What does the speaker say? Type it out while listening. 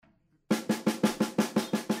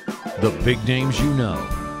The big names you know.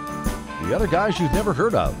 The other guys you've never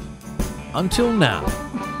heard of. Until now.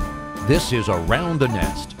 This is Around the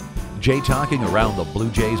Nest. Jay talking around the Blue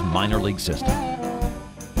Jays minor league system.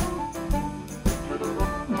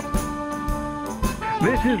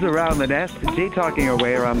 This is Around the Nest. Jay talking our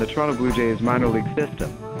way around the Toronto Blue Jays minor league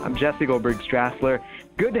system. I'm Jesse Goldberg-Strassler.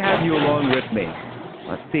 Good to have you along with me.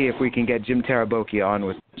 Let's see if we can get Jim Taraboki on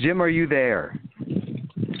with. Jim, are you there?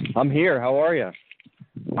 I'm here. How are you?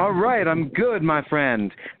 All right, I'm good, my friend.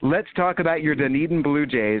 Let's talk about your Dunedin Blue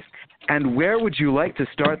Jays. And where would you like to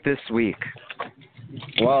start this week?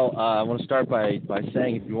 Well, I want to start by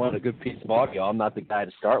saying if you want a good piece of audio, I'm not the guy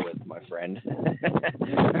to start with, my friend.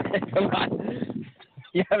 Come on.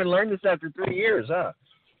 You haven't learned this after 3 years, huh?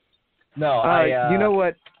 No, you know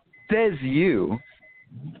what? Says you.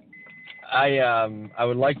 I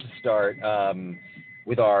would like to start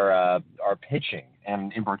with our pitching,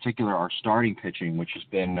 and in particular our starting pitching, which has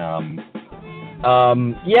been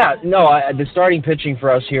the starting pitching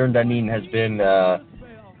for us here in Dunedin has been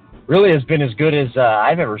really has been as good as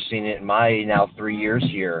I've ever seen it in my now 3 years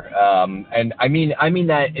here. And I mean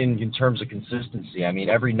that in terms of consistency. I mean,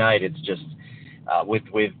 every night it's just with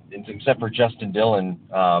except for Justin Dillon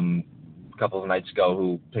a couple of nights ago,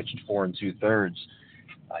 who pitched 4 2/3.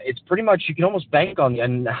 It's pretty much, you can almost bank on,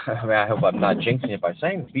 and I hope I'm not jinxing it by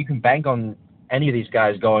saying this, but you can bank on any of these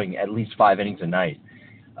guys going at least 5 innings a night.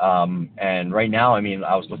 And right now, I mean,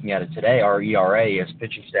 I was looking at it today, our ERA as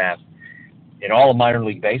pitching staff in all of minor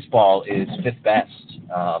league baseball is 5th best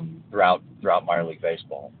throughout minor league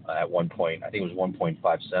baseball. At one point, I think it was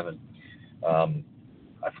 1.57.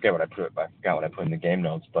 I forgot what I put in the game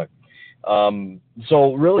notes, but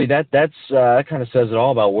so really that kind of says it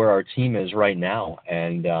all about where our team is right now.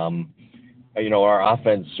 And our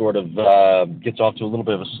offense sort of gets off to a little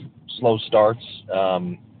bit of a slow starts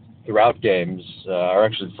throughout games, or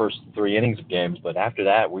actually the first 3 innings of games, but after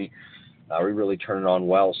that we really turn it on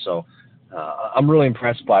well. So I'm really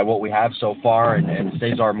impressed by what we have so far, and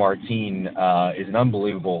Cesar Martin is an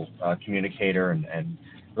unbelievable communicator and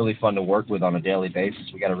really fun to work with on a daily basis.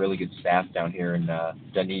 We got a really good staff down here in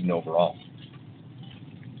Dunedin overall.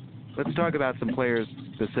 Let's talk about some players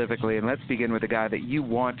specifically, and let's begin with a guy that you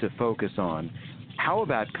want to focus on. How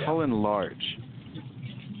about Cullen Large?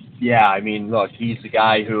 Yeah, I mean, look, he's the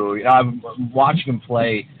guy who I'm watching him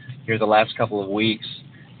play here the last couple of weeks.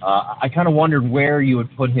 I kind of wondered where you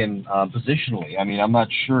would put him positionally. I mean, I'm not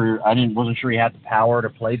sure. Wasn't sure he had the power to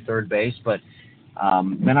play third base, but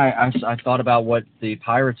then I thought about what the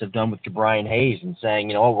Pirates have done with Brian Hayes and saying,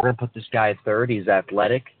 we're going to put this guy at third. He's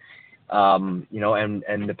athletic, and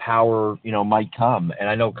the power, might come. And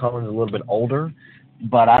I know Cullen's a little bit older,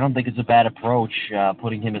 but I don't think it's a bad approach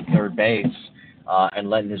putting him at third base and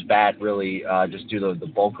letting his bat really just do the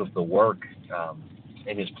bulk of the work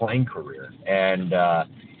in his playing career. And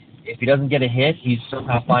if he doesn't get a hit, he's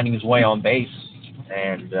somehow finding his way on base.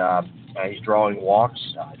 And he's drawing walks,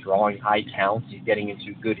 drawing high counts. He's getting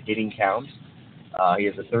into good hitting counts. He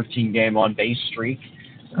has a 13-game on-base streak,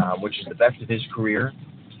 which is the best of his career,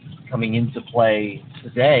 coming into play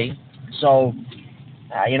today. So,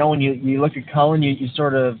 when you look at Cullen, you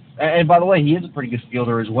sort of, and by the way, he is a pretty good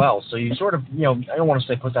fielder as well. So you sort of, I don't want to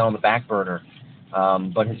say put that on the back burner,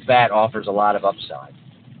 but his bat offers a lot of upside.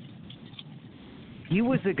 He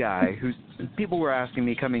was a guy who people were asking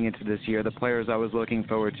me coming into this year, the players I was looking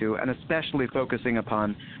forward to, and especially focusing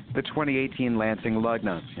upon the 2018 Lansing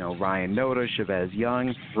Lugnuts. Ryan Noda, Chavez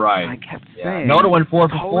Young. Right. I kept saying, Noda went 4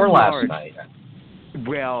 for 4 last night.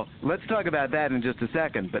 Well, let's talk about that in just a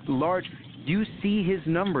second. But Large, you see his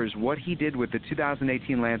numbers, what he did with the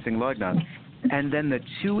 2018 Lansing Lugnuts, and then the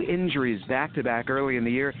 2 injuries back-to-back early in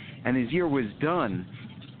the year, and his year was done.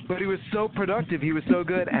 But he was so productive, he was so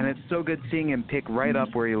good, and it's so good seeing him pick right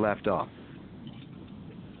up where he left off.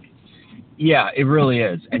 Yeah, it really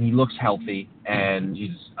is, and he looks healthy, and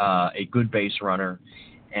he's a good base runner,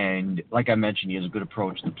 and like I mentioned, he has a good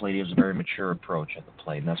approach to the plate. He has a very mature approach at the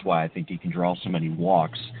plate, and that's why I think he can draw so many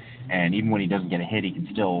walks, and even when he doesn't get a hit, he can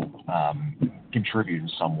still contribute in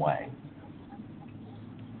some way.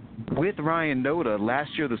 With Ryan Noda,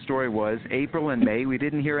 last year the story was April and May, we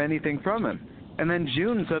didn't hear anything from him. And then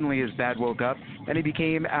June, suddenly his bat woke up, and he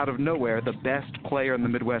became, out of nowhere, the best player in the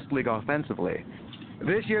Midwest League offensively.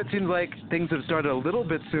 This year it seems like things have started a little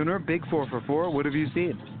bit sooner. Big 4 for 4. What have you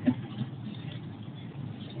seen?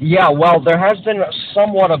 Yeah, well, there has been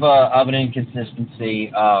somewhat of an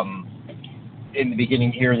inconsistency in the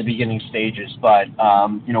beginning stages. But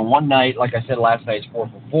one night, like I said, last night's 4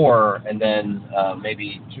 for 4, and then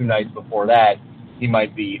maybe 2 nights before that, he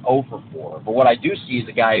might be 0 for 4. But what I do see is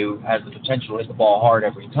a guy who has the potential to hit the ball hard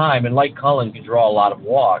every time, and like Cullen, can draw a lot of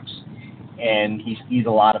walks. and he sees a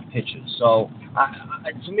lot of pitches. So,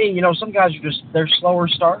 to me, some guys are they're slower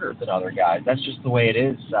starters than other guys. That's just the way it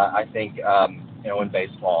is, I think, in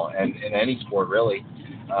baseball and in any sport, really,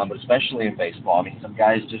 but especially in baseball. I mean, some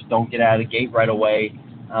guys just don't get out of the gate right away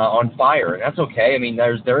on fire, and that's okay. I mean,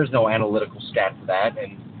 there is no analytical stat for that,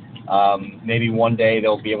 and maybe one day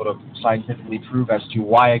they'll be able to scientifically prove as to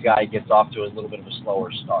why a guy gets off to a little bit of a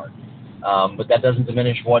slower start. But that doesn't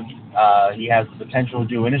diminish what he has the potential to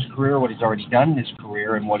do in his career, what he's already done in his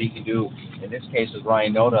career, and what he can do in this case with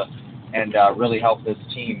Ryan Noda, and really help this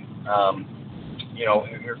team,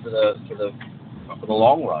 here for the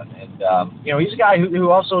long run. And he's a guy who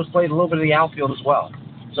also has played a little bit of the outfield as well,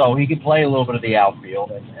 so he can play a little bit of the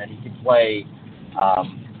outfield, and he can play,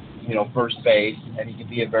 first base, and he can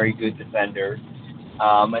be a very good defender,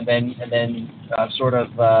 and then sort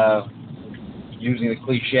of. Using the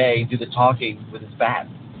cliche, do the talking with his bat.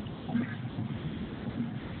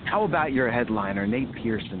 How about your headliner, Nate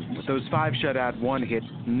Pearson? With those 5 shutout, 1 hit,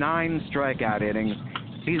 9 strikeout innings,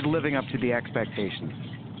 he's living up to the expectations.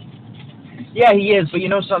 Yeah, he is. But you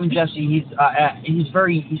know something, Jesse? He's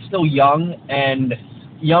still young, and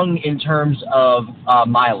young in terms of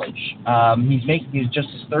mileage. He's just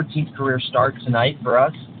his 13th career start tonight for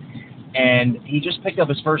us, and he just picked up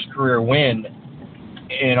his first career win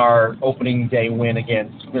in our opening day win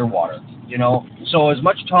against Clearwater. So as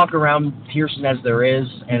much talk around Pearson as there is,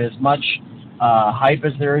 and as much hype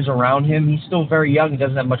as there is around him, he's still very young. He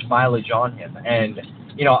doesn't have much mileage on him. And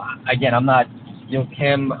again, I'm not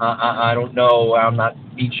Kim. I don't know. I'm not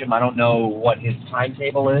Beecham. I don't know what his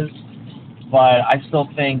timetable is, but I still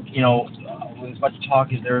think with as much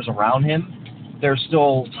talk as there is around him, there's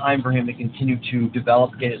still time for him to continue to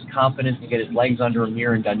develop, get his confidence, and get his legs under him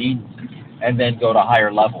here in Dunedin, and then go to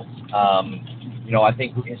higher levels. I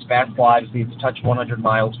think his fastball obviously needs to touch 100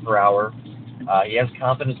 miles per hour. He has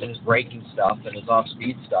confidence in his breaking stuff and his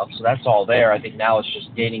off-speed stuff, so that's all there. I think now it's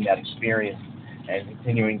just gaining that experience and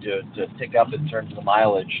continuing to tick up in terms of the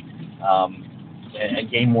mileage and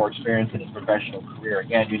gain more experience in his professional career.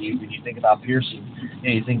 Again, when you think about Pearson,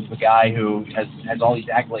 you think of a guy who has all these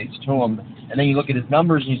accolades to him, and then you look at his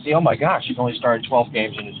numbers and you say, oh my gosh, he's only started 12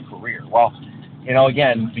 games in his career. Well,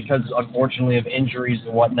 again, because unfortunately of injuries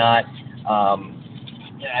and whatnot,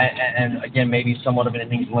 and again, maybe somewhat of an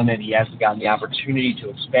innings limit, he hasn't gotten the opportunity to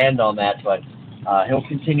expand on that, but he'll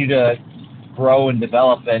continue to grow and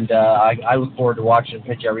develop, and I look forward to watching him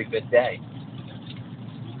pitch every 5th day.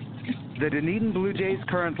 The Dunedin Blue Jays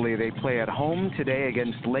currently, they play at home today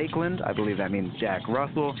against Lakeland. I believe that means Jack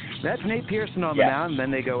Russell. That's Nate Pearson on the mound.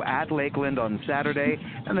 Then they go at Lakeland on Saturday.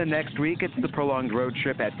 And then next week, it's the prolonged road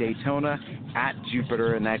trip at Daytona, at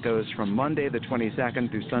Jupiter, and that goes from Monday the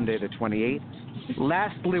 22nd through Sunday the 28th.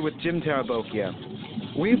 Lastly, with Jim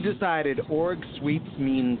Tarabokia, we've decided org sweeps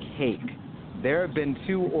mean cake. There have been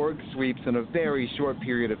 2 org sweeps in a very short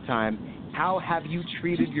period of time. How have you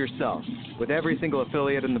treated yourself with every single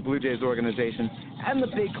affiliate in the Blue Jays organization and the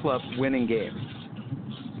big clubs winning games?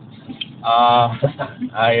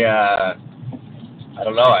 I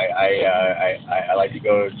don't know. I like to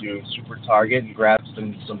go to Super Target and grab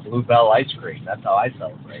some Bluebell ice cream. That's how I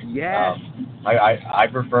celebrate. Yes. I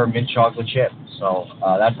prefer mint chocolate chip, so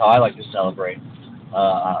that's how I like to celebrate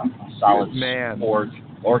a solid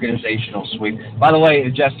organizational sweep. By the way,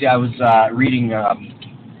 Jesse, I was reading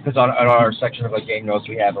because on our section of game notes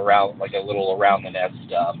we have around a little around the nest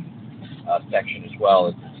section as well.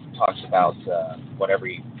 It talks about what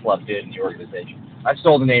every club did in the organization. I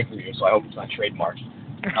stole the name from you, so I hope it's not trademarked.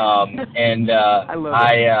 I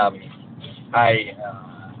love it.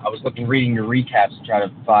 I was reading your recaps to try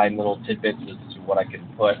to find little tidbits as to what I could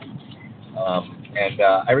put. And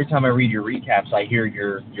every time I read your recaps, I hear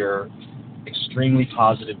your extremely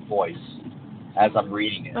positive voice as I'm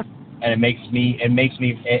reading it, and it makes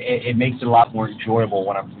it a lot more enjoyable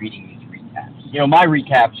when I'm reading these recaps. My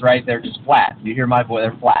recaps, right? They're just flat. You hear my voice,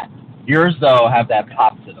 they're flat. Yours, though, have that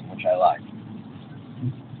pop to them, which I like.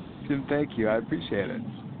 Jim, thank you. I appreciate it.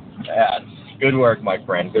 Yeah, good work, my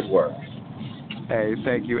friend. Good work. Hey,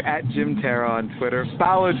 thank you. At Jim Tara on Twitter.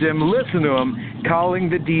 Follow Jim. Listen to him calling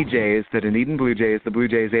the DJs, the Dunedin Blue Jays, the Blue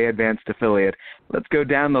Jays A Advanced affiliate. Let's go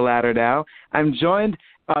down the ladder now. I'm joined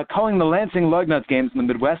calling the Lansing Lugnuts games in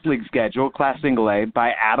the Midwest League schedule, Class Single A,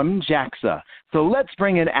 by Adam Jaxa. So let's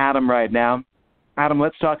bring in Adam right now. Adam,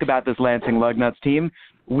 let's talk about this Lansing Lugnuts team.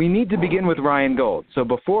 We need to begin with Ryan Gold. So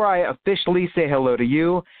before I officially say hello to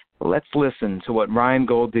you, let's listen to what Ryan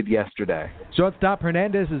Gold did yesterday. Shortstop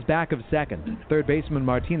Hernandez is back of second. Third baseman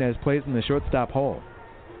Martinez plays in the shortstop hole.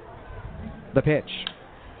 The pitch.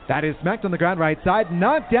 That is smacked on the ground right side,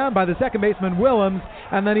 knocked down by the second baseman Willems,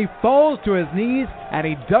 and then he falls to his knees, and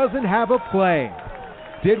he doesn't have a play.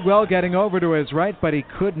 Did well getting over to his right, but he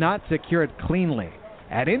could not secure it cleanly.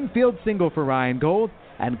 An infield single for Ryan Gold,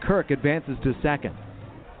 and Kirk advances to second.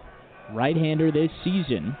 Right-hander this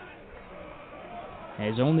season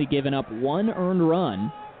has only given up 1 earned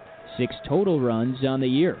run, 6 total runs on the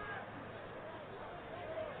year.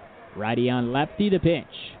 Righty on lefty, the pitch.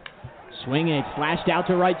 Swinging, it's flashed out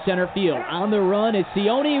to right center field. On the run is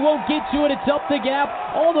Sione, won't get to it, it's up the gap,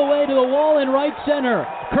 all the way to the wall in right center.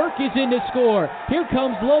 Kirk is in to score. Here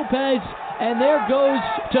comes Lopez, and there goes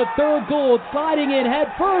to third Gold, sliding in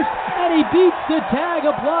head first, and he beats the tag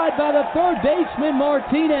applied by the third baseman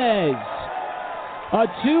Martinez. A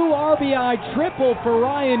 2 RBI triple for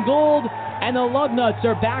Ryan Gold, and the Lugnuts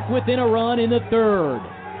are back within a run in the third.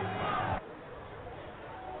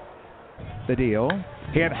 The deal.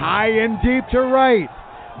 Hit high and deep to right.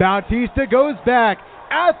 Bautista goes back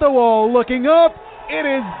at the wall, looking up. It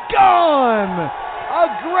is gone! A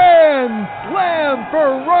grand slam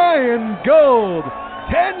for Ryan Gold.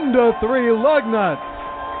 10-3 Lugnuts.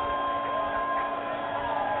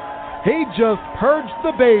 He just purged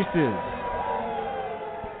the bases.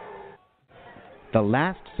 The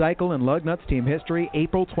last cycle in Lugnuts team history,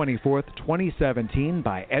 April 24th, 2017,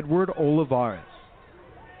 by Edward Olivares.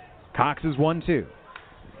 Cox is 1-2.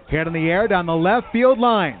 Hit in the air down the left field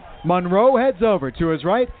line. Monroe heads over to his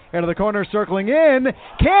right, into the corner, circling in.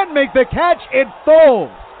 Can't make the catch. It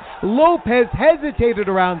falls. Lopez hesitated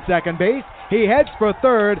around second base. He heads for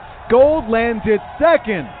third. Gold lands at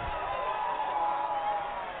second.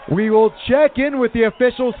 We will check in with the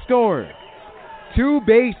official score. 2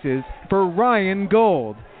 bases for Ryan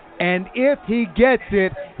Gold. And if he gets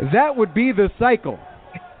it, that would be the cycle.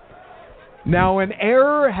 Now an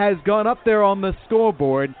error has gone up there on the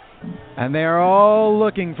scoreboard, and they're all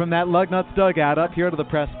looking from that Lugnuts dugout up here to the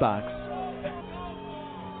press box.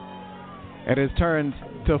 It has turned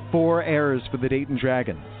to 4 errors for the Dayton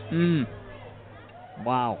Dragons.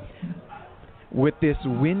 Wow. With this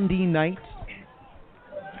windy night,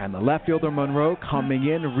 and the left fielder Monroe coming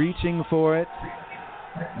in, reaching for it.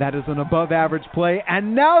 That is an above-average play,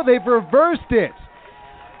 and now they've reversed it.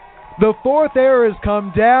 The 4th error has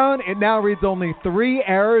come down. It now reads only 3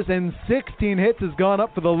 errors, and 16 hits has gone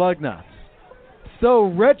up for the Lugnuts. So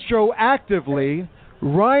retroactively,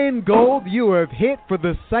 Ryan Gold, you have hit for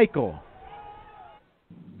the cycle.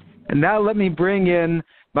 And now let me bring in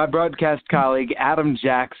my broadcast colleague, Adam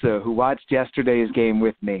Jaxa, who watched yesterday's game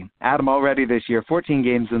with me. Adam, already this year, 14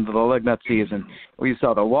 games into the Lugnut season. We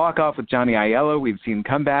saw the walk-off with Johnny Aiello. We've seen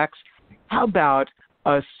comebacks. How about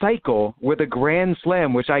a cycle with a grand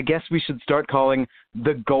slam, which I guess we should start calling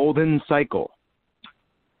the Golden Cycle?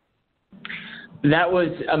 That was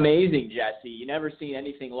amazing, Jesse. You never seen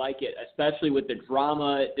anything like it, especially with the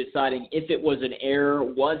drama, deciding if it was an error,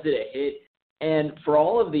 was it a hit? And for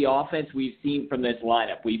all of the offense we've seen from this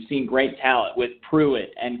lineup, we've seen great talent with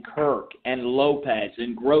Pruitt and Kirk and Lopez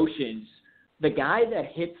and Groshans. The guy that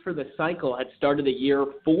hit for the cycle had started the year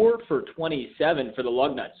 4 for 27 for the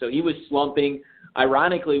Lugnuts, so he was slumping.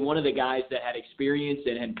 Ironically, one of the guys that had experience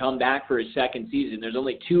and had come back for his second season. There's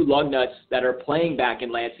only 2 Lugnuts that are playing back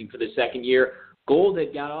in Lansing for the second year. Gold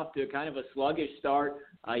had got off to kind of a sluggish start.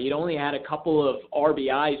 He'd only had a couple of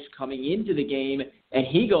RBIs coming into the game, and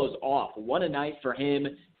he goes off. What a night for him,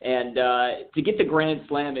 and to get the grand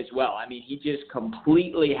slam as well. I mean, he just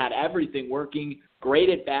completely had everything working, great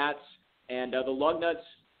at bats, and the Lugnuts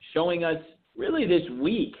showing us really this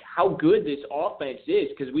week how good this offense is,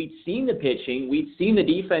 because we'd seen the pitching, we'd seen the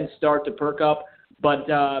defense start to perk up, but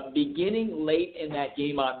beginning late in that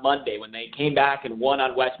game on Monday when they came back and won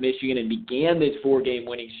on West Michigan and began this 4-game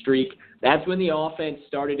winning streak, that's when the offense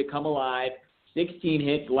started to come alive. 16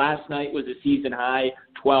 hits last night was a season high.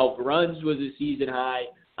 12 runs was a season high.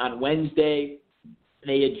 On Wednesday,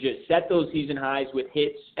 they had just set those season highs with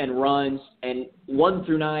hits and runs, and 1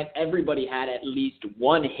 through 9, everybody had at least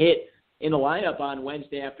 1 hit in the lineup on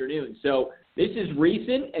Wednesday afternoon. So this is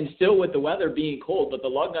recent and still with the weather being cold, but the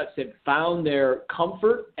Lugnuts have found their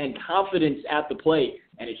comfort and confidence at the plate,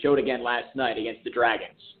 and it showed again last night against the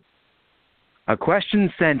Dragons. A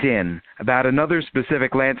question sent in about another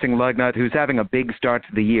specific Lansing Lugnut who's having a big start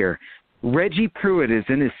to the year. Reggie Pruitt is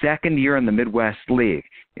in his second year in the Midwest League.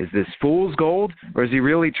 Is this fool's gold, or has he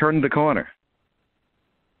really turned the corner?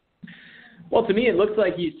 Well, to me, it looks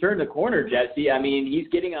like he's turned the corner, Jesse. I mean, he's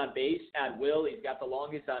getting on base at will. He's got the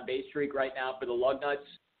longest on-base streak right now for the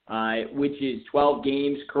Lugnuts, which is 12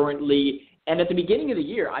 games currently. And at the beginning of the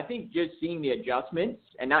year, I think just seeing the adjustments,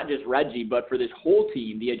 and not just Reggie, but for this whole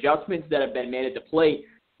team, the adjustments that have been made at the plate,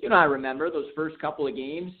 I remember those first couple of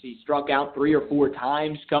games. He struck out 3 or 4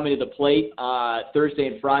 times coming to the plate Thursday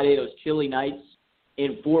and Friday, those chilly nights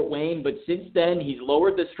in Fort Wayne. But since then, he's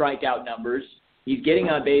lowered the strikeout numbers. He's getting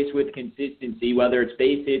on base with consistency, whether it's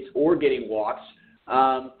base hits or getting walks.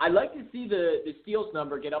 I'd like to see the steals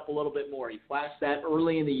number get up a little bit more. He flashed that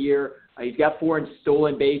early in the year. He's got 4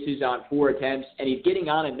 stolen bases on 4 attempts, and he's getting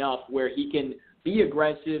on enough where he can be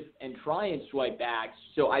aggressive and try and swipe backs.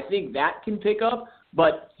 So I think that can pick up,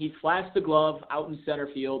 but he flashed the glove out in center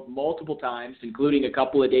field multiple times, including a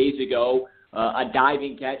couple of days ago, a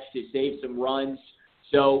diving catch to save some runs.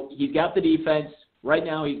 So he's got the defense. Right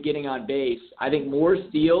now he's getting on base. I think more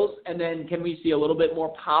steals, and then can we see a little bit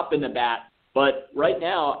more pop in the bat? But right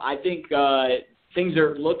now I think things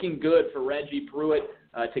are looking good for Reggie Pruitt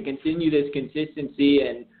to continue this consistency,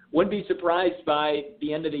 and wouldn't be surprised by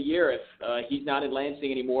the end of the year if he's not in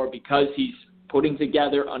Lansing anymore, because he's putting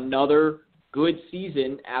together another good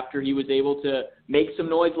season after he was able to make some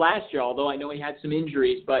noise last year, although I know he had some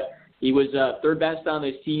injuries, but he was third best on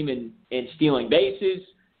this team in stealing bases,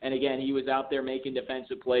 and again, he was out there making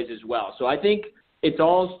defensive plays as well. So I think it's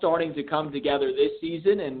all starting to come together this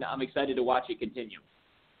season, and I'm excited to watch it continue.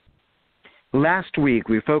 Last week,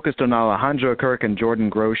 we focused on Alejandro Kirk and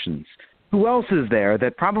Jordan Groshans. Who else is there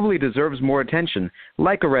that probably deserves more attention,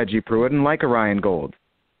 like a Reggie Pruitt and like a Ryan Gold?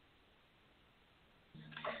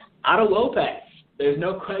 Otto Lopez. There's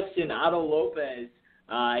no question Otto Lopez.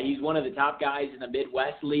 He's one of the top guys in the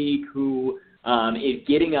Midwest League who is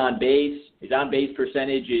getting on base. His on-base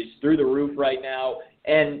percentage is through the roof right now.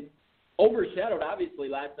 And overshadowed, obviously,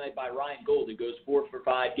 last night by Ryan Gold, who goes 4 for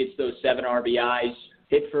 5, gets those 7 RBIs,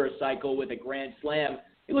 hit for a cycle with a grand slam.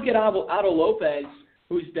 You look at Otto Lopez,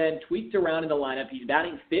 who's been tweaked around in the lineup. He's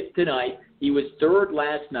batting 5th tonight. He was 3rd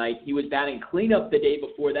last night. He was batting cleanup the day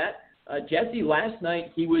before that. Jesse, last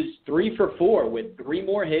night he was 3 for 4 with 3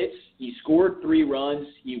 more hits. He scored 3 runs.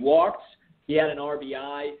 He walked. He had an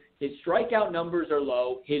RBI. His strikeout numbers are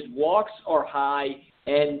low. His walks are high.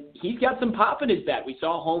 And he's got some pop in his bat. We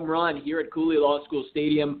saw a home run here at Cooley Law School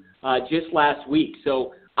Stadium just last week.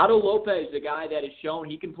 So Otto Lopez is a guy that has shown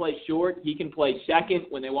he can play short. He can play second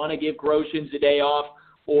when they want to give Groshans a day off,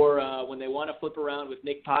 or when they want to flip around with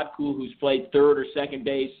Nick Podcool, who's played third or second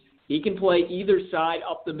base. He can play either side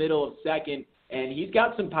up the middle of second, and he's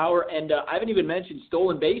got some power. And I haven't even mentioned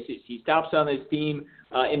stolen bases. He stops on this team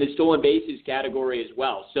in the stolen bases category as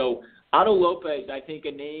well. So Otto Lopez, I think,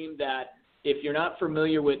 a name that if you're not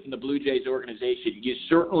familiar with in the Blue Jays organization, you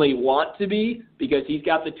certainly want to be, because he's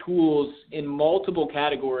got the tools in multiple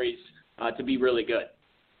categories to be really good.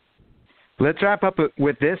 Let's wrap up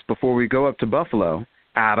with this before we go up to Buffalo.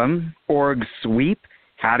 Adam, org sweep,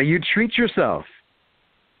 how do you treat yourself?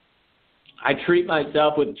 I treat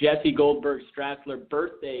myself with Jesse Goldberg Strassler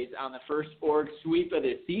birthdays on the first org sweep of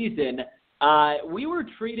the season. We were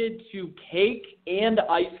treated to cake and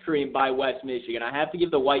ice cream by West Michigan. I have to give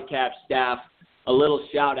the Whitecaps staff a little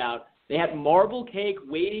shout-out. They had marble cake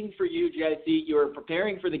waiting for you, Jesse. You were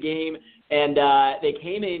preparing for the game, and they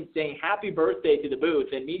came in saying happy birthday to the booth,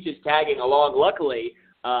 and me just tagging along. Luckily,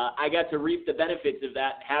 I got to reap the benefits of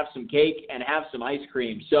that, have some cake and have some ice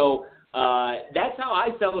cream. So that's how I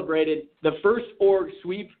celebrated the first org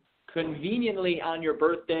sweep, conveniently on your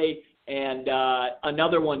birthday, and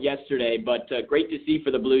another one yesterday, but great to see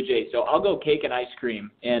for the Blue Jays. So I'll go cake and ice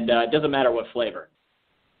cream, and it doesn't matter what flavor.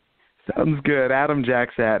 Sounds good. Adam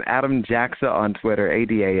Jacksa at Adam Jacksa on Twitter,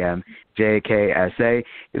 ADAMJKSA,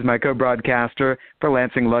 is my co-broadcaster for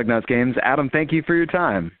Lansing Lugnuts games. Adam, thank you for your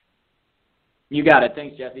time. You got it.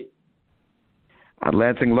 Thanks, Jesse. On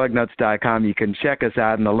LansingLugnuts.com, you can check us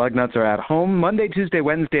out, and the Lugnuts are at home Monday, Tuesday,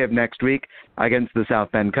 Wednesday of next week against the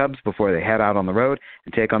South Bend Cubs before they head out on the road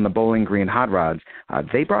and take on the Bowling Green Hot Rods.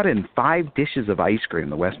 They brought in 5 dishes of ice cream,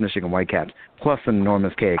 the West Michigan Whitecaps, plus an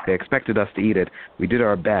enormous cake. They expected us to eat it. We did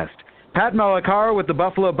our best. Pat Malacaro with the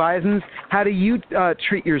Buffalo Bisons, how do you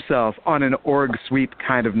treat yourself on an org sweep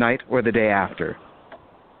kind of night or the day after?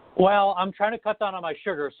 Well, I'm trying to cut down on my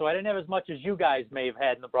sugar, so I didn't have as much as you guys may have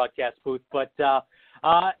had in the broadcast booth, but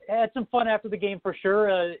had some fun after the game for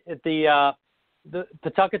sure. The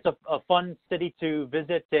Pawtucket's a fun city to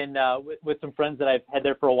visit, and with some friends that I've had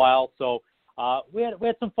there for a while. So we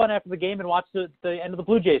had some fun after the game and watched the end of the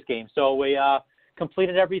Blue Jays game. So we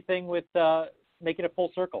completed everything with making it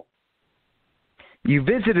full circle. You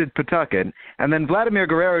visited Pawtucket, and then Vladimir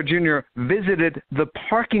Guerrero Jr. visited the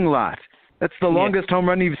parking lot. That's the longest home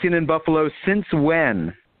run you've seen in Buffalo since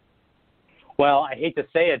when? Well, I hate to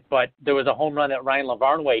say it, but there was a home run that Ryan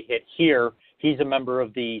Lavarnway hit here. He's a member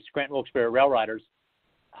of the Scranton Wilkes-Barre Rail Riders.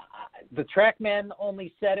 The TrackMan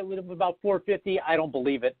only said it was about 450. I don't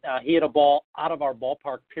believe it. He hit a ball out of our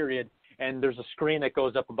ballpark, period, and there's a screen that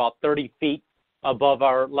goes up about 30 feet above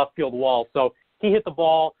our left field wall. So he hit the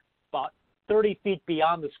ball about 30 feet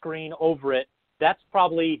beyond the screen over it. That's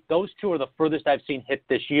probably, those two are the furthest I've seen hit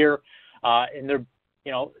this year. And they're,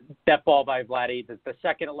 that ball by Vladdy, the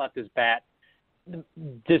second it left his bat,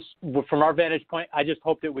 this, from our vantage point, I just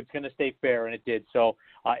hoped it was going to stay fair, and it did. So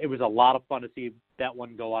it was a lot of fun to see that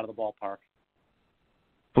one go out of the ballpark.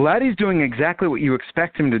 Vladdy's doing exactly what you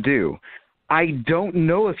expect him to do. I don't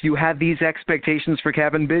know if you had these expectations for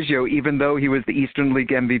Cavan Biggio, even though he was the Eastern League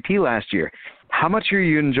MVP last year. How much are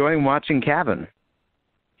you enjoying watching Cavan?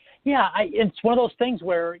 Yeah, it's one of those things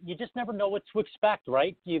where you just never know what to expect,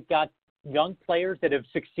 right? You've got young players that have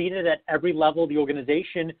succeeded at every level of the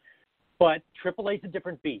organization, but AAA is a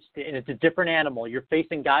different beast, and it's a different animal. You're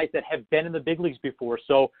facing guys that have been in the big leagues before.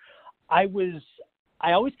 So I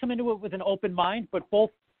always come into it with an open mind, but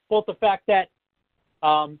both the fact that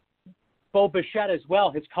Bo Bichette as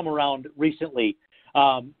well has come around recently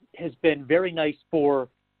has been very nice for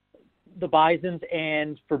the Bisons,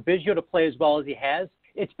 and for Biggio to play as well as he has.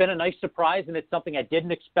 It's been a nice surprise, and it's something I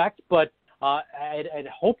didn't expect, but I'd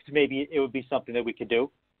hoped maybe it would be something that we could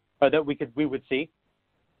do, or that we would see.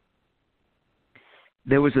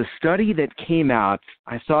 There was a study that came out.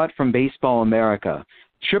 I saw it from Baseball America.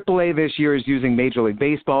 AAA this year is using Major League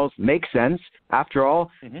Baseballs. Makes sense. After all,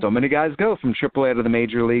 so many guys go from AAA to the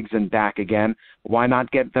major leagues and back again. Why not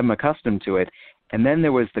get them accustomed to it? And then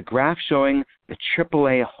there was the graph showing the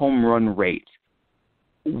AAA home run rate.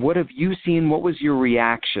 What have you seen? What was your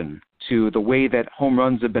reaction to the way that home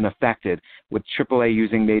runs have been affected with AAA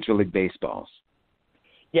using Major League Baseballs?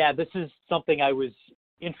 Yeah, this is something I was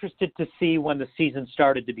interested to see when the season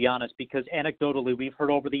started, to be honest, because anecdotally we've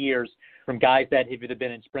heard over the years from guys that have either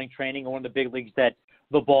been in spring training or in the big leagues that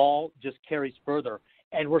the ball just carries further,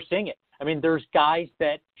 and we're seeing it. I mean, there's guys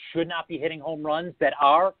that should not be hitting home runs that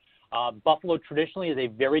are. Buffalo traditionally is a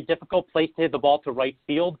very difficult place to hit the ball to right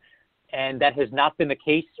field, and that has not been the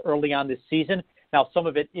case early on this season. Now, some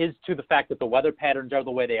of it is to the fact that the weather patterns are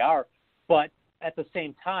the way they are, but at the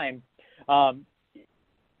same time,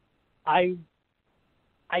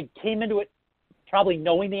 I came into it probably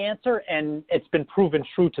knowing the answer, and it's been proven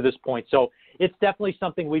true to this point. So it's definitely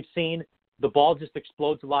something we've seen. The ball just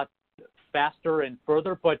explodes a lot faster and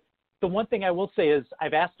further. But the one thing I will say is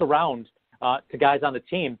I've asked around to guys on the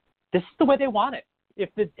team, this is the way they want it. If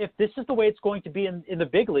this is the way it's going to be in the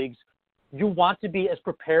big leagues, you want to be as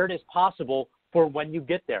prepared as possible for when you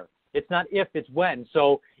get there. It's not if, it's when.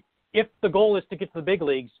 So if the goal is to get to the big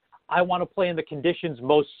leagues, I want to play in the conditions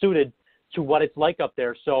most suited to what it's like up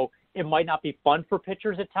there. So it might not be fun for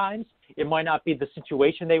pitchers at times. It might not be the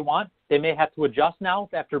situation they want. They may have to adjust now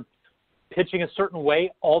after pitching a certain way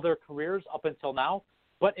all their careers up until now,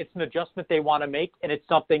 but it's an adjustment they want to make, and it's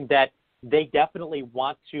something that they definitely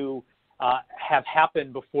want to have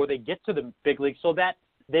happen before they get to the big league, so that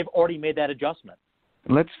they've already made that adjustment.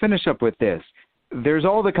 Let's finish up with this. There's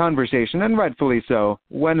all the conversation, and rightfully so,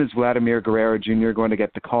 when is Vladimir Guerrero Jr. going to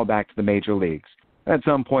get the call back to the major leagues? At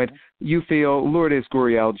some point, you feel Lourdes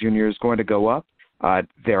Gurriel Jr. is going to go up.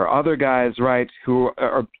 There are other guys, right, who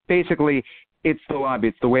are basically, it's the lobby,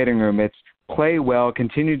 it's the waiting room, it's play well,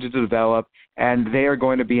 continue to develop, and they are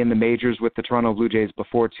going to be in the majors with the Toronto Blue Jays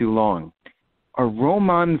before too long. Are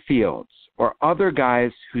Roman Fields or other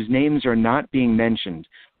guys whose names are not being mentioned,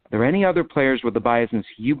 are there any other players with the Bisons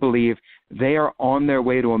who you believe they are on their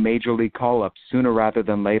way to a major league call-up sooner rather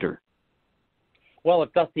than later? Well,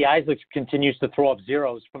 if Dusty Isaacs continues to throw up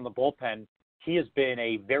zeros from the bullpen, he has been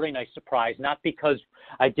a very nice surprise, not because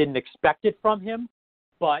I didn't expect it from him,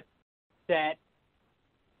 but that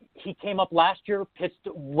he came up last year, pitched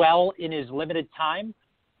well in his limited time,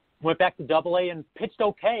 went back to AA and pitched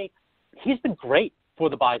okay. He's been great for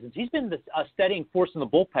the Bisons. He's been a steadying force in the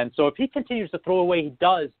bullpen. So if he continues to throw away he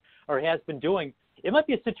does or has been doing, it might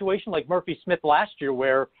be a situation like Murphy Smith last year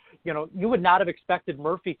where, you would not have expected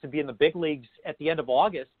Murphy to be in the big leagues at the end of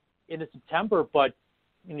August into September, but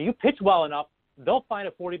you pitch well enough, they'll find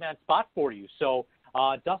a 40-man spot for you. So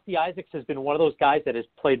Dusty Isaacs has been one of those guys that has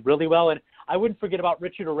played really well, and I wouldn't forget about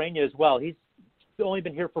Richard Urena as well. He's only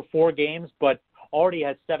been here for 4 games, but already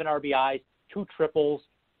has 7 RBIs, 2 triples.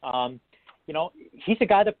 He's a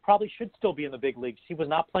guy that probably should still be in the big leagues. He was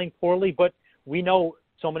not playing poorly, but we know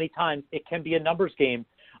so many times it can be a numbers game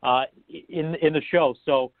in the show.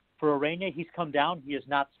 So for Urena, he's come down. He has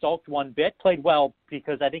not sulked one bit, played well,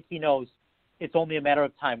 because I think he knows it's only a matter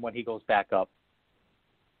of time when he goes back up.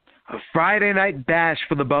 A Friday night bash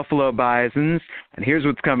for the Buffalo Bisons, and here's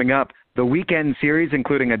what's coming up. The weekend series,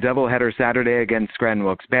 including a doubleheader Saturday against Scranton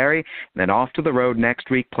Wilkes-Barre, then off to the road next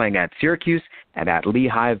week playing at Syracuse and at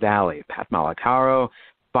Lehigh Valley. Pat Malacaro,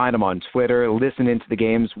 find him on Twitter, listen into the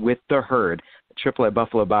games with the herd, the AAA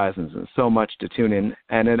Buffalo Bisons, and so much to tune in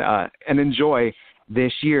and enjoy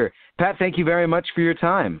this year. Pat, thank you very much for your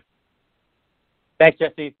time. Thanks,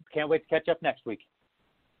 Jesse. Can't wait to catch up next week.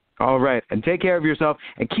 All right, and take care of yourself,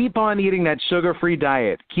 and keep on eating that sugar-free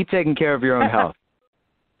diet. Keep taking care of your own health.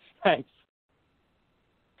 Thanks.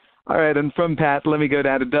 All right, and from Pat, let me go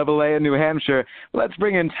down to AA in New Hampshire. Let's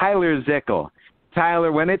bring in Tyler Zickel.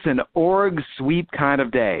 Tyler, when it's an org sweep kind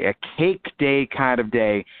of day, a cake day kind of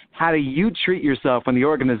day, how do you treat yourself when the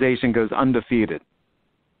organization goes undefeated?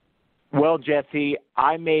 Well, Jesse,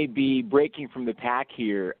 I may be breaking from the pack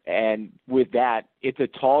here, and with that, it's a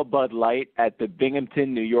tall Bud Light at the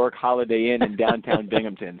Binghamton, New York Holiday Inn in downtown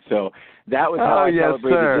Binghamton. So that was how I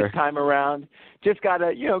celebrated this time around. Just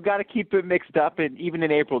gotta keep it mixed up, and even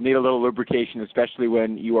in April, need a little lubrication, especially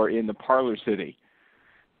when you are in the parlor city.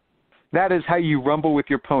 That is how you rumble with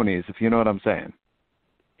your ponies, if you know what I'm saying.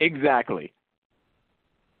 Exactly.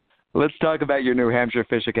 Let's talk about your New Hampshire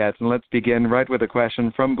Fisher Cats, and let's begin right with a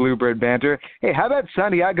question from Bluebird Banter. Hey, how about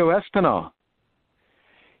Santiago Espinal?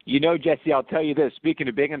 You know, Jesse, I'll tell you this. Speaking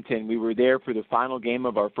of Binghamton, we were there for the final game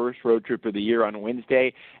of our first road trip of the year on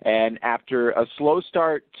Wednesday, and after a slow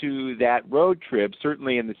start to that road trip,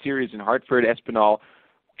 certainly in the series in Hartford, Espinal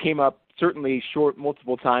came up certainly short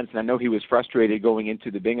multiple times, and I know he was frustrated going into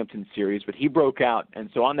the Binghamton series, but he broke out. And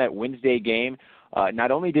so on that Wednesday game,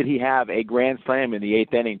 not only did he have a grand slam in the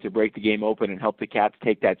eighth inning to break the game open and help the Cats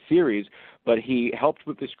take that series, but he helped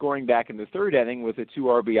with the scoring back in the third inning with a 2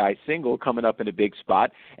 RBI single coming up in a big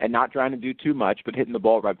spot and not trying to do too much, but hitting the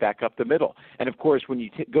ball right back up the middle. And, of course, when you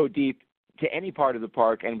go deep to any part of the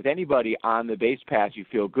park and with anybody on the base pass, you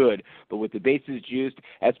feel good. But with the bases juiced,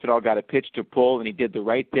 Espinal got a pitch to pull, and he did the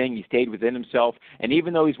right thing. He stayed within himself. And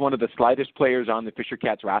even though he's one of the slightest players on the Fisher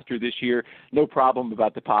Cats roster this year, no problem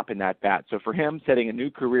about the pop in that bat. So for him, setting a new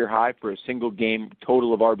career high for a single game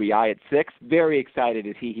total of RBI at 6, very excited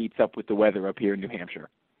as he heats up with the weather up here in New Hampshire.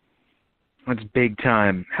 That's big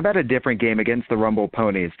time. How about a different game against the Rumble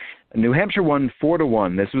Ponies? New Hampshire won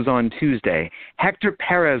 4-1. This was on Tuesday. Hector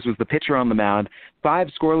Perez was the pitcher on the mound, 5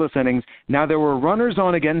 scoreless innings. Now, there were runners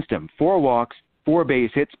on against him, 4 walks, 4 base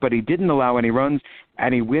hits, but he didn't allow any runs,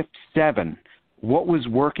 and he whiffed 7. What was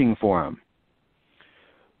working for him?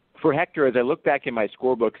 For Hector, as I look back in my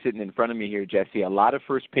scorebook sitting in front of me here, Jesse, a lot of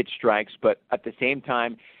first pitch strikes, but at the same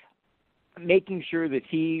time, making sure that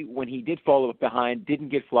he, when he did follow up behind, didn't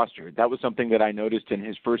get flustered. That was something that I noticed in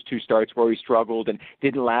his first 2 starts where he struggled and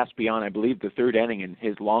didn't last beyond, I believe, the third inning in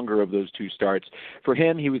his longer of those 2 starts. For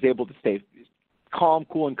him, he was able to stay calm,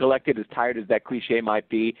 cool, and collected, as tired as that cliche might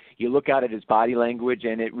be. You look out at his body language,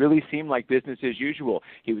 and it really seemed like business as usual.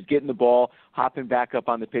 He was getting the ball, hopping back up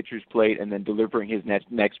on the pitcher's plate, and then delivering his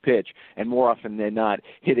next pitch, and more often than not,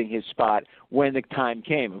 hitting his spot when the time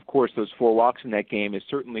came. Of course, those 4 walks in that game is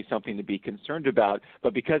certainly something to be concerned about,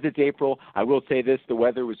 but because it's April, I will say this, the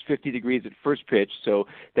weather was 50 degrees at first pitch, so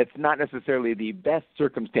that's not necessarily the best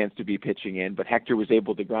circumstance to be pitching in, but Hector was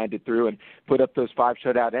able to grind it through and put up those 5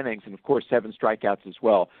 shutout innings, and of course 7 strikeouts as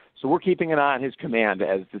well. So we're keeping an eye on his command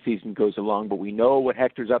as the season goes along, but we know what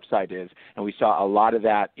Hector's upside is, and we saw a lot of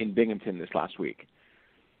that in Binghamton this last week.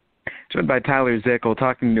 Joined by Tyler Zickel,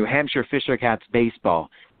 talking New Hampshire Fisher Cats baseball.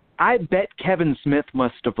 I bet Kevin Smith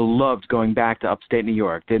must have loved going back to upstate New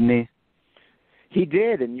York, didn't he? He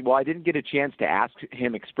did, and while I didn't get a chance to ask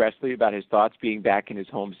him expressly about his thoughts being back in his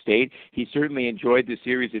home state, he certainly enjoyed the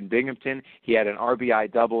series in Binghamton. He had an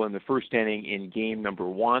RBI double in the first inning in game number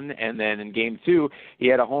 1, and then in game 2, he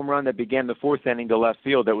had a home run that began the 4th inning to left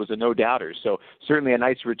field that was a no-doubter. So certainly a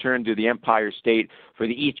nice return to the Empire State for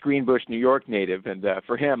the East Greenbush, New York native, and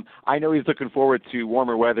for him, I know he's looking forward to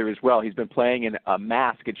warmer weather as well. He's been playing in a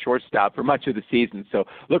mask at shortstop for much of the season, so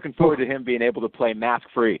looking forward to him being able to play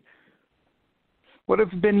mask-free. What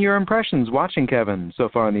have been your impressions watching Kevin so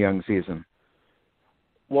far in the young season?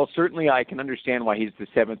 Well, certainly I can understand why he's the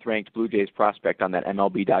 7th-ranked Blue Jays prospect on that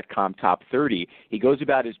MLB.com top 30. He goes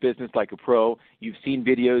about his business like a pro. You've seen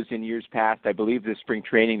videos in years past. I believe this spring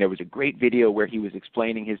training there was a great video where he was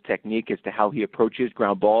explaining his technique as to how he approaches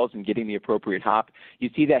ground balls and getting the appropriate hop. You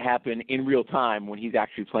see that happen in real time when he's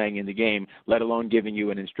actually playing in the game, let alone giving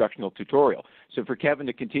you an instructional tutorial. So for Kevin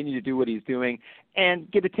to continue to do what he's doing and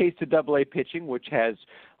get a taste of AA pitching, which has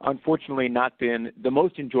unfortunately not been the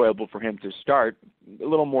most enjoyable for him to start, a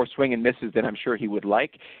little more swing and misses than I'm sure he would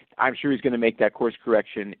like. I'm sure he's going to make that course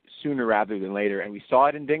correction sooner rather than later. And we saw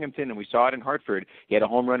it in Binghamton and we saw it in Hartford. He had a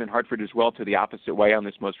home run in Hartford as well to the opposite way on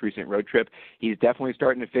this most recent road trip. He's definitely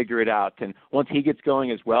starting to figure it out. And once he gets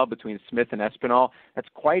going as well between Smith and Espinal, that's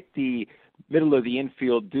quite the middle of the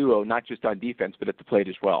infield duo, not just on defense, but at the plate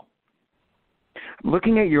as well.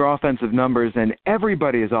 Looking at your offensive numbers, and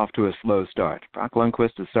everybody is off to a slow start. Brock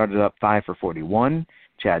Lundquist has started up 5 for 41.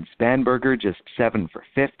 Chad Spanberger just 7 for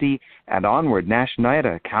 50. And onward, Nash Knight,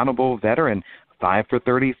 an accountable veteran, 5 for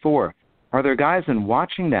 34. Are there guys in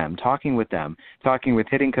watching them, talking with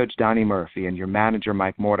hitting coach Donnie Murphy and your manager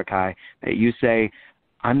Mike Mordecai, that you say,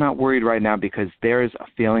 I'm not worried right now because there's a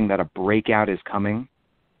feeling that a breakout is coming?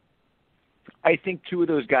 I think two of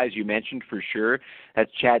those guys you mentioned for sure.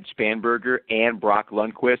 That's Chad Spanberger and Brock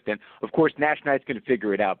Lundquist. And, of course, Nash Knight's going to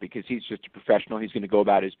figure it out because he's just a professional. He's going to go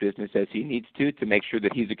about his business as he needs to make sure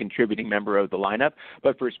that he's a contributing member of the lineup.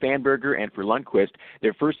 But for Spanberger and for Lundquist,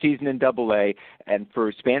 their first season in Double-A, and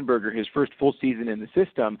for Spanberger, his first full season in the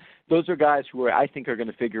system, those are guys who I think are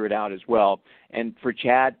going to figure it out as well. And for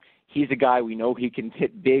Chad, he's a guy we know he can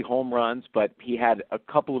hit big home runs, but he had a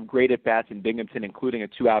couple of great at-bats in Binghamton, including a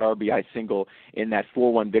 2-out RBI single in that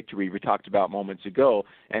 4-1 victory we talked about moments ago.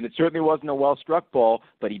 And it certainly wasn't a well-struck ball,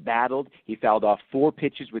 but he battled. He fouled off 4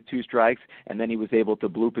 pitches with 2 strikes, and then he was able to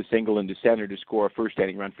bloop a single into center to score a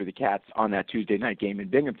first-inning run for the Cats on that Tuesday night game in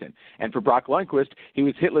Binghamton. And for Brock Lundquist, he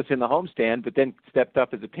was hitless in the homestand, but then stepped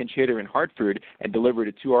up as a pinch hitter in Hartford and delivered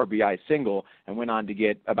a 2 RBI single and went on to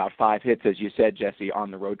get about 5 hits, as you said, Jesse,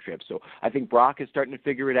 on the road trip. So I think Brock is starting to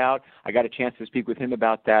figure it out. I got a chance to speak with him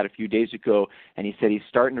about that a few days ago, and he said he's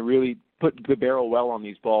starting to really put the barrel well on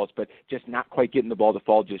these balls, but just not quite getting the ball to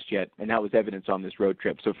fall just yet, and that was evidence on this road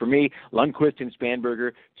trip. So for me, Lundquist and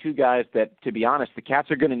Spanberger, two guys that, to be honest, the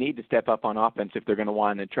Cats are going to need to step up on offense if they're going to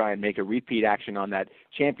want to try and make a repeat action on that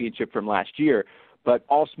championship from last year. But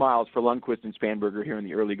all smiles for Lundquist and Spanberger here in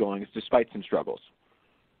the early goings, despite some struggles.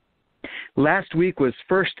 Last week was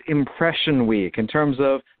first impression week in terms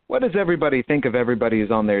of what does everybody think of everybody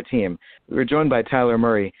who's on their team. We were joined by Tyler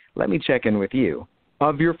Murray. Let me check in with you.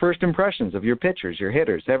 Of your first impressions of your pitchers, your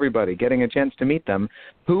hitters, everybody, getting a chance to meet them,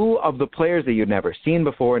 who of the players that you'd never seen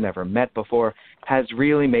before, never met before, has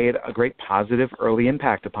really made a great positive early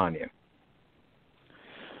impact upon you?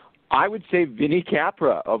 I would say Vinny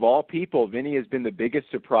Capra, of all people. Vinny has been the biggest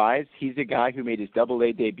surprise. He's a guy who made his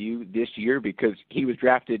Double-A debut this year because he was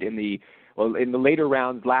drafted in the later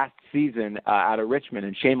rounds last season out of Richmond,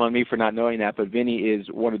 and shame on me for not knowing that, but Vinny is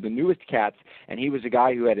one of the newest Cats, and he was a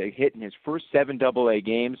guy who had a hit in his first 7 Double-A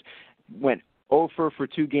games, went 0 for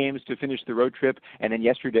 2 games to finish the road trip, and then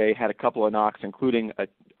yesterday had a couple of knocks, including a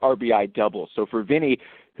RBI double. So for Vinny,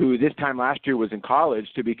 who this time last year was in college,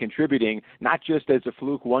 to be contributing, not just as a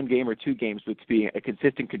fluke 1 game or 2 games, but to be a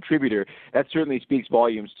consistent contributor, that certainly speaks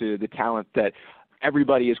volumes to the talent that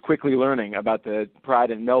everybody is quickly learning about the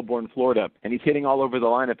pride in Melbourne, Florida. And he's hitting all over the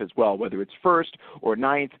lineup as well, whether it's first or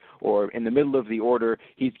ninth or in the middle of the order,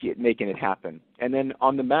 he's making it happen. And then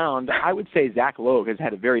on the mound, I would say Zach Logue has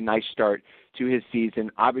had a very nice start to his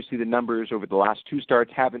season. Obviously, the numbers over the last 2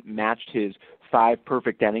 starts haven't matched his 5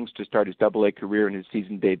 perfect innings to start his Double-A career in his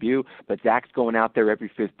season debut, but Zach's going out there every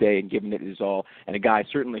 5th day and giving it his all, and a guy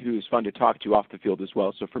certainly who's fun to talk to off the field as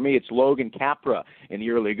well. So for me, it's Logue and Capra in the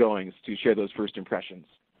early goings to share those first impressions.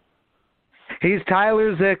 He's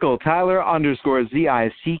Tyler Zickel, Tyler_Zickel,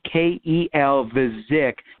 the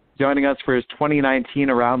Zick, joining us for his 2019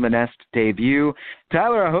 Around the Nest debut.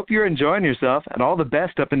 Tyler, I hope you're enjoying yourself, and all the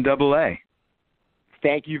best up in Double-A.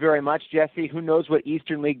 Thank you very much, Jesse. Who knows what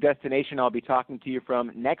Eastern League destination I'll be talking to you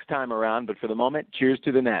from next time around, but for the moment, cheers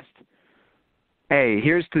to the Nest. Hey,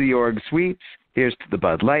 here's to the Org Sweets, here's to the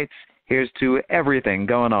Bud Lights, here's to everything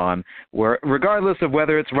going on, where regardless of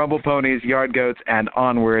whether it's Rumble Ponies, Yard Goats, and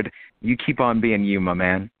onward, you keep on being you, my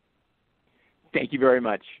man. Thank you very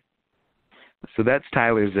much. So that's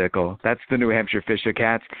Tyler Zickel. That's the New Hampshire Fisher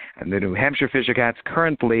Cats. And the New Hampshire Fisher Cats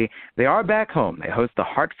currently, they are back home. They host the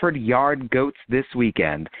Hartford Yard Goats this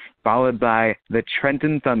weekend, followed by the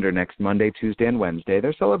Trenton Thunder next Monday, Tuesday, and Wednesday.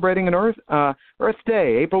 They're celebrating an Earth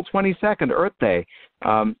Day, April 22nd, Earth Day,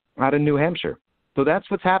 out in New Hampshire. So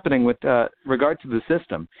that's what's happening with regard to the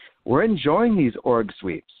system. We're enjoying these org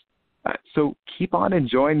sweeps. So keep on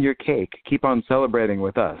enjoying your cake. Keep on celebrating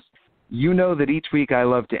with us. You know that each week I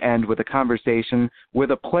love to end with a conversation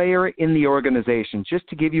with a player in the organization, just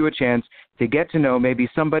to give you a chance to get to know maybe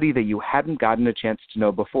somebody that you hadn't gotten a chance to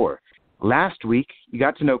know before. Last week, you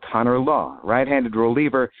got to know Connor Law, right-handed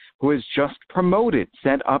reliever who was just promoted,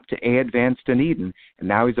 sent up to A Advanced Dunedin, and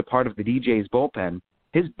now he's a part of the DJ's bullpen.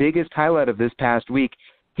 His biggest highlight of this past week,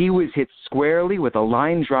 He was hit squarely with a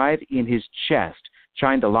line drive in his chest,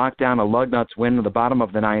 trying to lock down a Lugnuts win in the bottom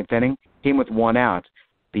of the ninth inning. Came with one out.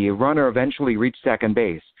 The runner eventually reached second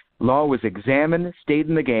base. Law was examined, stayed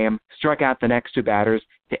in the game, struck out the next two batters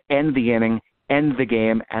to end the inning, end the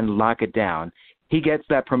game, and lock it down. He gets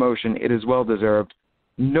that promotion. It is well-deserved.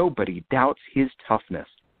 Nobody doubts his toughness,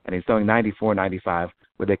 and he's throwing 94-95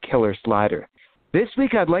 with a killer slider. This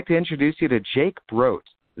week, I'd like to introduce you to Jake Brote,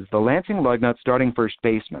 who's the Lansing Lugnuts starting first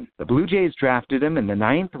baseman. The Blue Jays drafted him in the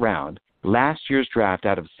 9th round, last year's draft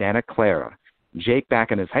out of Santa Clara. Jake,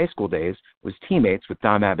 back in his high school days, was teammates with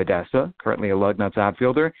Dom Abadessa, currently a Lugnuts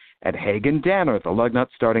outfielder, and Hagen Danner, the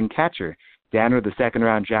Lugnuts starting catcher. Danner, the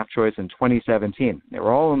second-round draft choice in 2017. They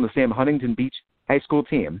were all on the same Huntington Beach high school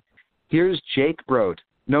team. Here's Jake Brote,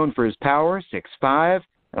 known for his power, 6'5",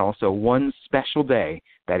 and also one special day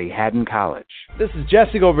that he had in college. This is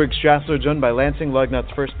Jesse Goldberg-Strassler, joined by Lansing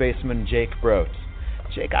Lugnuts first baseman Jake Brote.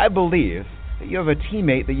 Jake, I believe that you have a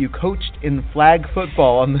teammate that you coached in flag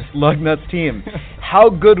football on this Lugnuts team. How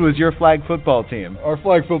good was your flag football team? Our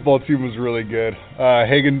flag football team was really good.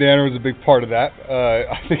 Hagen Danner was a big part of that.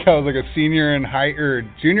 I think I was like a junior in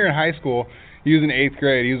high school. He was in 8th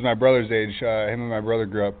grade. He was my brother's age. Him and my brother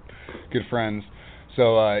grew up good friends.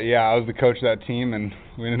 So, I was the coach of that team, and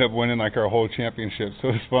we ended up winning like our whole championship, so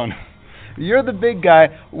it was fun. You're the big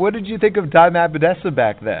guy. What did you think of Dom Abadessa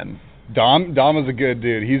back then? Dom was a good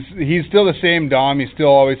dude. He's still the same Dom. He's still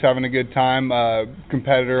always having a good time,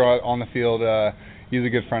 competitor on the field. He's a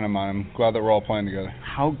good friend of mine. I'm glad that we're all playing together.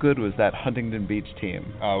 How good was that Huntington Beach team?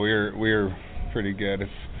 We were pretty good.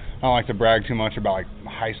 I don't like to brag too much about like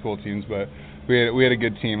high school teams, but we had a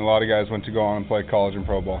good team. A lot of guys went to go on and play college and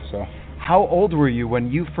pro ball. So. How old were you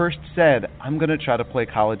when you first said, I'm going to try to play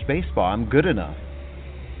college baseball, I'm good enough?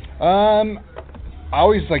 I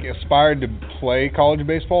always aspired to play college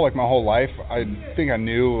baseball my whole life. I think I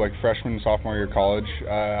knew freshman and sophomore year of college.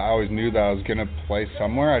 I always knew that I was going to play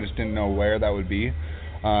somewhere. I just didn't know where that would be.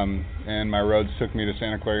 And my roads took me to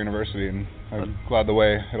Santa Clara University, and I'm glad the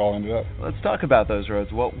way it all ended up. Let's talk about those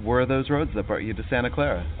roads. What were those roads that brought you to Santa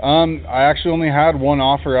Clara? I actually only had one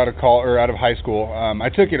offer out of high school. I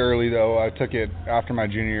took it early though. I took it after my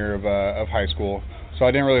junior year of high school, so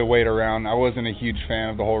I didn't really wait around. I wasn't a huge fan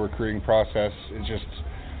of the whole recruiting process.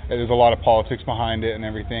 There's a lot of politics behind it and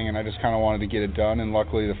everything, and I just kind of wanted to get it done. And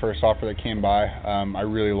luckily, the first offer that came by, I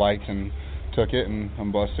really liked and took it, and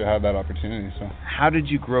I'm blessed to have that opportunity. So. How did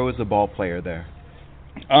you grow as a ball player there?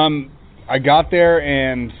 I got there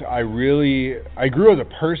and I grew as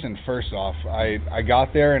a person. First off, I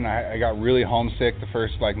got there and I got really homesick the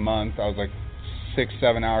first month. I was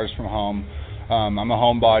 6-7 hours from home. I'm a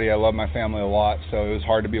homebody. I love my family a lot, so it was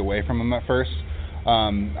hard to be away from them at first.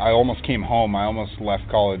 I almost came home. I almost left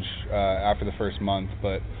college after the first month,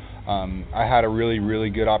 but I had a really, really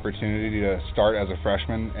good opportunity to start as a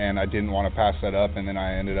freshman, and I didn't want to pass that up, and then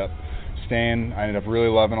I ended up staying. I ended up really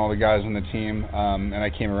loving all the guys on the team, and I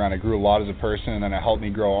came around. I grew a lot as a person, and then it helped me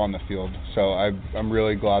grow on the field. So I'm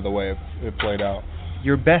really glad the way it played out.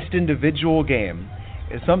 Your best individual game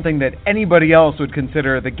is something that anybody else would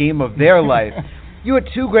consider the game of their life. You had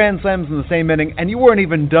 2 grand slams in the same inning, and you weren't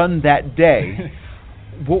even done that day.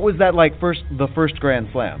 What was that like, the first grand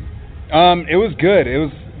slam? It was good.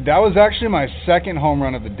 That was actually my second home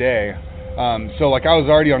run of the day. So I was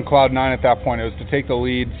already on cloud 9 at that point. It was to take the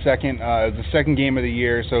lead. It was the second game of the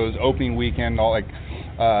year, so it was opening weekend. All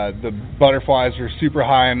the butterflies were super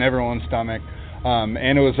high on everyone's stomach.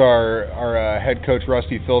 And it was our head coach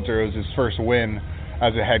Rusty Filter. It was his first win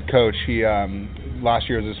as a head coach. He last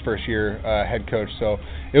year was his first year head coach. So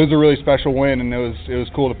it was a really special win, and it was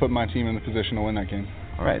cool to put my team in the position to win that game.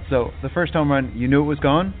 All right. So the first home run, you knew it was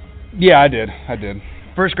gone? Yeah, I did.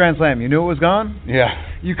 First grand slam, you knew it was gone? Yeah.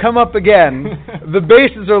 You come up again. The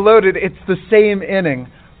bases are loaded. It's the same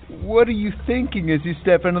inning. What are you thinking as you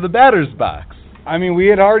step into the batter's box? I mean, we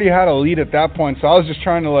had already had a lead at that point, so I was just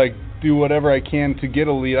trying to do whatever I can to get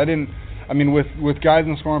a lead. With guys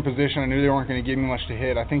in scoring position, I knew they weren't going to give me much to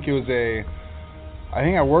hit. I think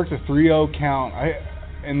I worked a 3-0 count,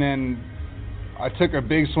 and then I took a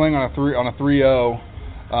big swing on a 3-0,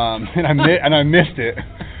 and I missed it.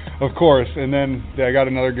 Of course, and then I got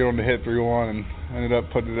another good one to hit 3-1 and ended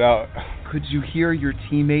up putting it out. Could you hear your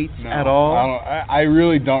teammates at all? I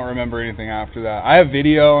really don't remember anything after that. I have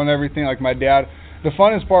video and everything. My dad, the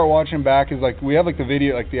funnest part watching back is we have the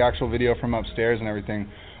video, the actual video from upstairs and everything.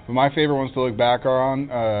 But my favorite ones to look back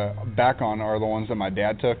on are the ones that my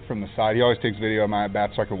dad took from the side. He always takes video of my at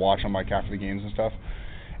bats so I could watch them after the games and stuff.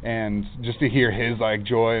 And just to hear his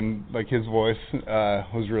joy and his voice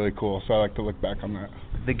was really cool. So I like to look back on that.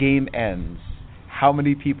 The game ends. How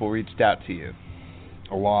many people reached out to you?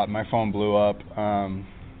 A lot. My phone blew up.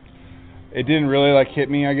 It didn't really like hit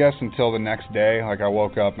me, I guess, until the next day. Like I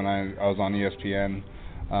woke up and I was on ESPN.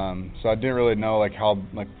 So I didn't really know like how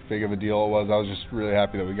like big of a deal it was. I was just really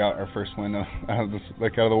happy that we got our first win out of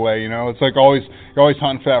the way. You know, it's like you're always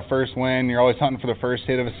hunting for that first win. You're always hunting for the first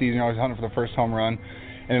hit of a season. You're always hunting for the first home run,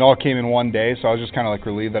 and it all came in one day. So I was just kind of like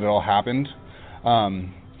relieved that it all happened.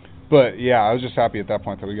 But yeah, I was just happy at that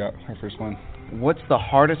point that we got our first win. What's the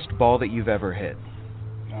hardest ball that you've ever hit?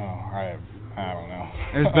 Oh, I don't know.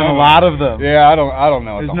 There's been a lot of them. Yeah, I don't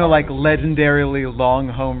know. There's no like legendarily long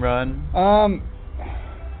home run.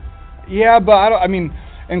 Yeah, but I mean,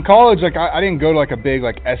 in college, like I didn't go to like a big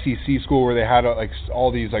like SEC school where they had like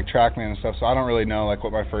all these like TrackMan and stuff. So I don't really know like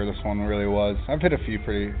what my furthest one really was. I've hit a few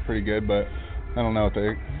pretty good, but I don't know what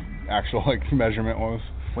the actual like measurement was.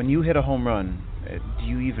 When you hit a home run, do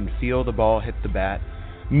you even feel the ball hit the bat?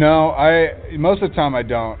 No, most of the time I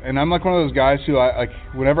don't. And I'm like one of those guys who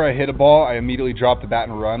whenever I hit a ball, I immediately drop the bat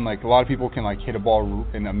and run. Like a lot of people can like hit a ball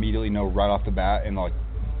and immediately know right off the bat and like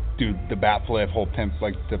do the bat flip, whole pimp,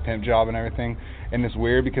 like the pimp job and everything. And it's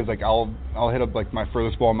weird because like I'll hit up like my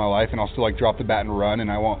furthest ball in my life and I'll still like drop the bat and run and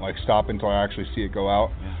I won't like stop until I actually see it go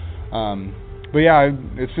out. Yeah. But yeah,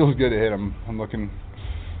 it feels good to hit. I'm looking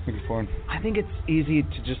forward. I think it's easy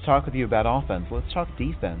to just talk with you about offense. Let's talk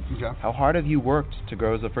defense. Okay. How hard have you worked to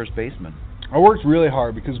grow as a first baseman? I worked really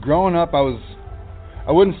hard because growing up I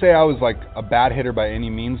wouldn't say I was like a bad hitter by any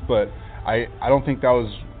means, but I don't think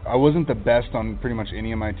I wasn't the best on pretty much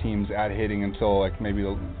any of my teams at hitting until like maybe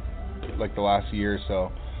the last year or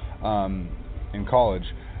so in college.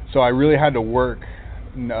 So I really had to work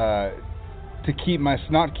to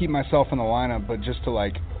not keep myself in the lineup, but just to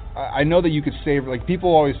like I know that you could save, like people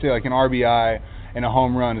always say like an RBI and a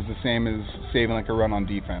home run is the same as saving like a run on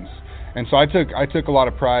defense. And so I took a lot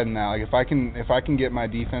of pride in that. Like if I can get my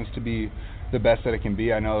defense to be the best that it can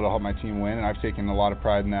be, I know it'll help my team win, and I've taken a lot of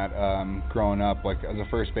pride in that growing up. Like as a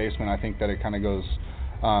first baseman, I think that it kind of goes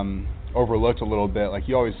overlooked a little bit. Like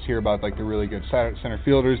you always hear about like the really good center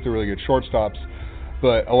fielders, the really good shortstops,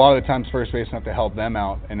 but a lot of the times first basemen have to help them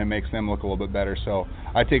out, and it makes them look a little bit better. So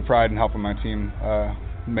I take pride in helping my team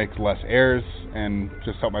make less errors and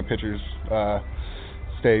just help my pitchers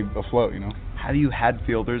stay afloat, you know. Have you had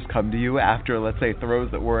fielders come to you after, let's say,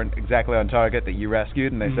 throws that weren't exactly on target that you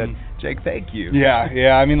rescued, and they said, Jake, thank you?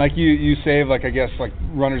 Yeah. I mean, like you save, like I guess, like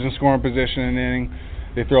runners in scoring position in an inning.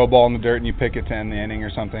 They throw a ball in the dirt and you pick it to end the inning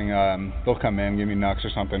or something. They'll come in, give me knucks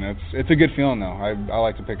or something. It's a good feeling though. I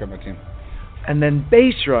like to pick up my team. And then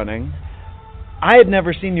base running. I had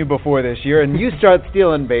never seen you before this year, and you start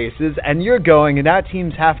stealing bases, and you're going, and now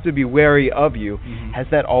teams have to be wary of you. Mm-hmm. Has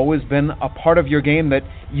that always been a part of your game that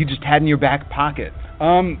you just had in your back pocket?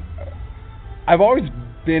 I've always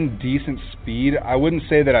been decent speed. I wouldn't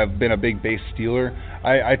say that I've been a big base stealer.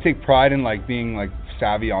 I take pride in like being like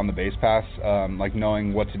savvy on the base pass, like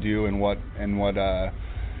knowing what to do and what in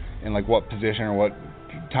like what position or what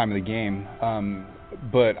time of the game.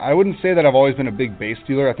 But I wouldn't say that I've always been a big base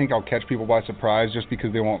stealer. I think I'll catch people by surprise just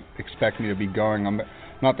because they won't expect me to be going. I'm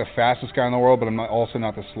not the fastest guy in the world, but I'm also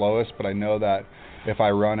not the slowest. But I know that if I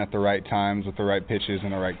run at the right times with the right pitches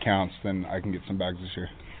and the right counts, then I can get some bags this year.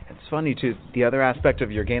 It's funny, too. The other aspect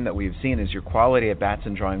of your game that we've seen is your quality at bats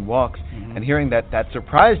and drawing walks. Mm-hmm. And hearing that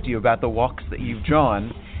surprised you about the walks that you've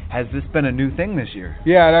drawn. Has this been a new thing this year?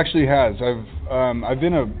 Yeah, it actually has. I've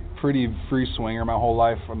been a pretty free swinger my whole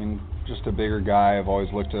life. I mean, just a bigger guy. I've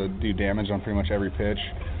always looked to do damage on pretty much every pitch.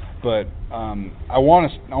 But I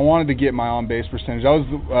wanted to get my on-base percentage. I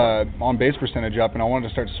was on-base percentage up, and I wanted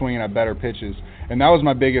to start swinging at better pitches. And that was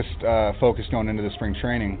my biggest focus going into the spring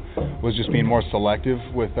training, was just being more selective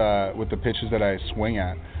with the pitches that I swing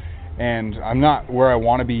at. And I'm not where I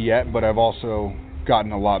want to be yet, but I've also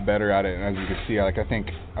gotten a lot better at it. And as you can see, like I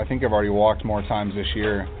think I've already walked more times this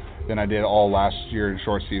year than I did all last year in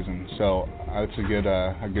short season. So it's a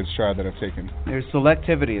good stride that I've taken. There's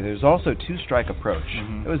selectivity. There's also two-strike approach.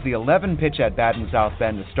 Mm-hmm. It was the 11-pitch at bat in South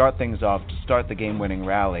Bend to start things off, to start the game-winning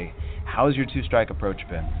rally. How has your two-strike approach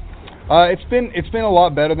been? It's been a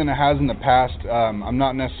lot better than it has in the past. I'm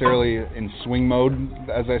not necessarily in swing mode,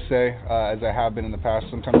 as I say, as I have been in the past.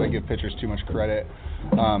 Sometimes I give pitchers too much credit,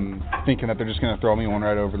 thinking that they're just going to throw me one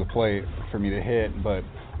right over the plate for me to hit. But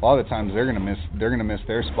a lot of the times they're going to miss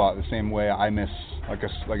their spot the same way I miss, like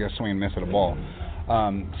a swing and miss at a ball.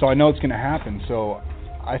 So I know it's going to happen. So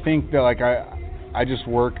I think that like I just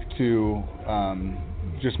work to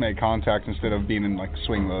just make contact instead of being in like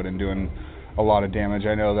swing mode and doing a lot of damage.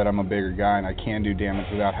 I know that I'm a bigger guy and I can do damage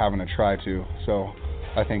without having to try to. So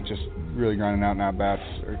I think just really grinding out at-bats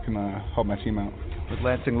can help my team out. With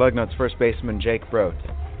Lansing Lugnuts first baseman Jake Brote,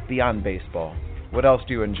 beyond baseball, What else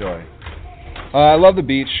do you enjoy? I love the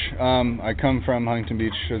beach. I come from Huntington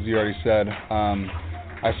Beach, as you already said.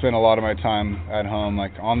 I spend a lot of my time at home,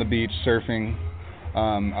 like on the beach, surfing.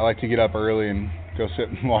 I like to get up early and go sit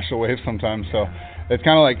and watch the waves sometimes. So it's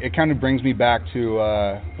kind of like, it kind of brings me back to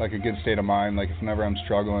like a good state of mind. Like if whenever I'm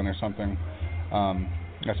struggling or something,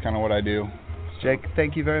 that's kind of what I do. Jake,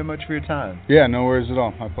 thank you very much for your time. Yeah, no worries at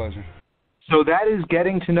all. My pleasure. So that is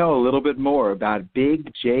getting to know a little bit more about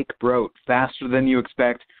Big Jake Brodt. Faster than you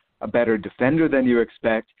expect, a better defender than you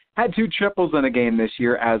expect. Had 2 triples in a game this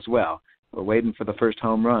year as well. We're waiting for the first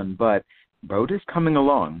home run, but Brodt is coming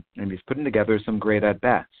along, and he's putting together some great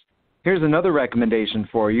at-bats. Here's another recommendation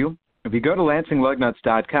for you. If you go to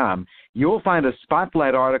LansingLugnuts.com, you'll find a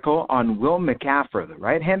spotlight article on Will McCaffer, the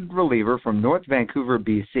right-handed reliever from North Vancouver,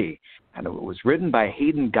 BC. And it was written by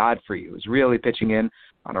Hayden Godfrey, who was really pitching in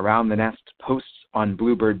on Around the Nest posts on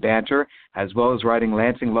Bluebird Banter, as well as writing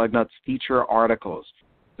Lansing Lugnuts feature articles.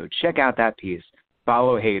 So check out that piece.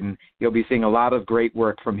 Follow Hayden. You'll be seeing a lot of great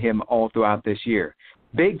work from him all throughout this year.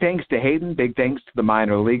 Big thanks to Hayden. Big thanks to the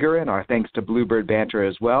minor leaguer, and our thanks to Bluebird Banter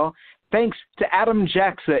as well. Thanks to Adam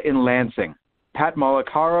Jaxa in Lansing, Pat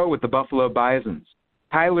Malacaro with the Buffalo Bisons,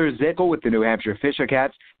 Tyler Zickel with the New Hampshire Fisher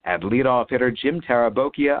Cats, and leadoff hitter Jim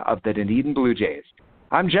Tarabokia of the Dunedin Blue Jays.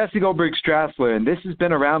 I'm Jesse Goldberg-Strassler, and this has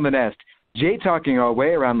been Around the Nest, Jay talking our way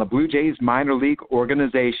around the Blue Jays minor league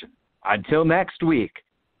organization. Until next week,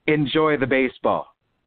 enjoy the baseball.